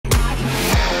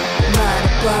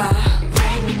빌어봐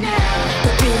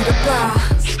더 빌어봐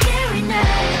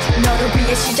너를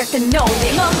위해 시작된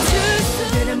노래 멈출 수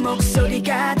없는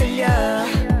목소리가 들려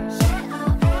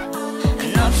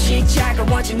한없이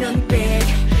차가워진 눈빛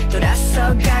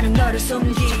돌아서가는 너를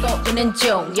숨기고 있는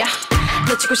중이야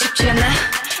놓치고 싶지 않아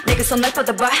내게 손을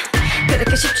뻗어봐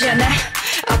그렇게 쉽지 않아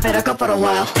I better go for a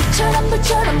while 처럼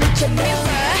물처럼 묻혀 mirror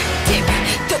Deep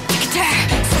또 틱틱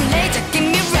설레자 give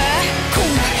me right 쿵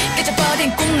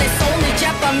깨져버린 꿈 내 손을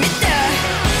잡아 믿어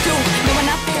두 너와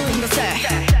나 보는 것에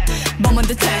머문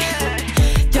듯해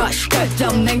다시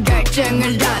끝없는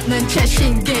갈증을 낳는 채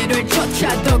신기를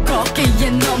쫓아도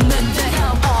거기엔 없는데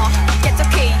Get the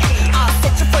key, I'll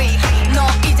set you free 너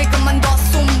이제 그만둬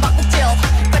숨바꼭질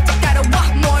바짝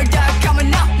따라와 뭘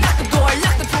다가면 나 Lock the door,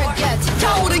 lock the door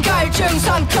타오른 갈증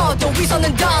삼켜도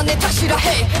위선은 다 내 탓이라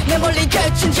해내 멀리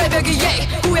겹친 절벽 위에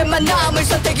후회만 남을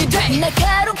선택이 돼내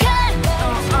가로간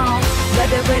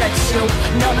Baby without you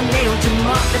너는 내 요즘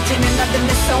멀어지면 나도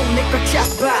내 손을 꽉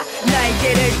잡아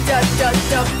날개를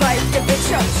떠떠떠 밝게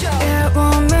비춰줘 It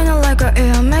won't mean it like a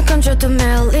ear make 건 줘도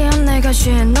밀리언 내가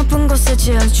쉰 높은 곳에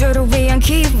질주를 위한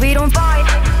key We don't fight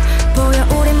보여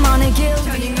우리만의 길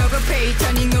Turning over page,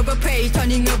 turning over page,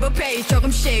 turning over page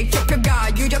조금씩 좁혀가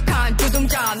유력한 두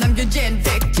동작 남겨진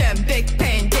victim, big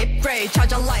pain, deep gray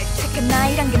찾아 like Take a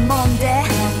night이란 게 뭔데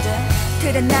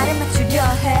그래 나를 맞추려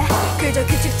해 그저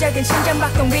규칙적인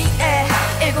심장박동 위에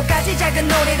 7가지 작은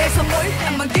노래를 선물해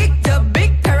Among the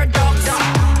big paradox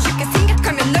쉽게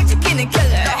생각하면 널 지키는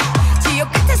killer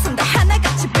지옥 같은 손 다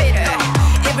하나같이 bitter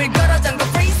입을 걸어 잠궈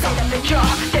freeze 대답해줘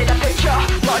대답해줘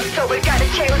머릿속을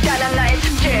가르채우잖아 나의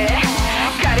숙제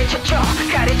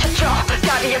가르쳐줘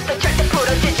답이 없어 절대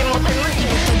풀어지지 못할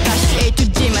문제 다시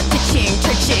두지마 teaching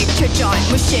철칙 철저히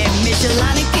무심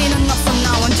미실라는 끼는 없어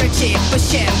나 원절집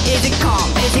부심 Easy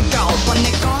come easy go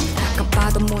번내건 아까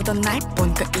봐도 묻어날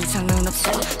본 그 이상은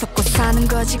없어 덮고 사는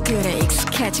거지 그래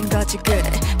익숙해진 거지 그래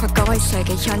과거의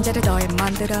세계 현재를 더해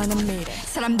만들어낸 미래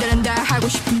사람들은 다 하고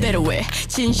싶은 대로 해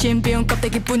진심 비운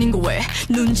껍데기뿐인 거왜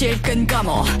눈질끈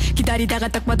감어 기다리다가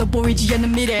딱 봐도 보이지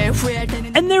않는 미래 후회할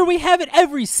때는 And there we have it,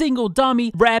 every single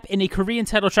DAMI rap in a Korean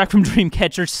title track from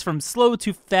Dreamcatcher, from slow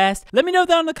to fast. Let me know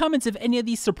down in the comments if any of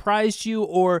these surprised you,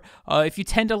 or if you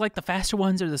tend to like the faster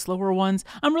ones or the slower ones.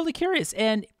 I'm really curious.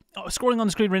 And scrolling on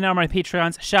the screen right now are my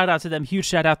Patreons. Shout out to them. Huge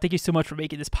shout out. Thank you so much for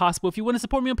making this possible. If you want to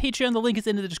support me on Patreon, the link is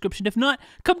in the description. If not,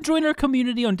 come join our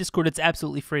community on Discord. It's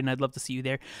absolutely free and I'd love to see you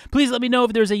there. Please let me know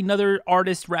if there's another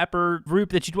artist, rapper,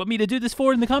 group that you'd want me to do this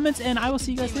for in the comments, and I will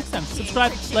see you guys next time.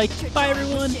 Subscribe, like, bye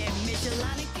everyone.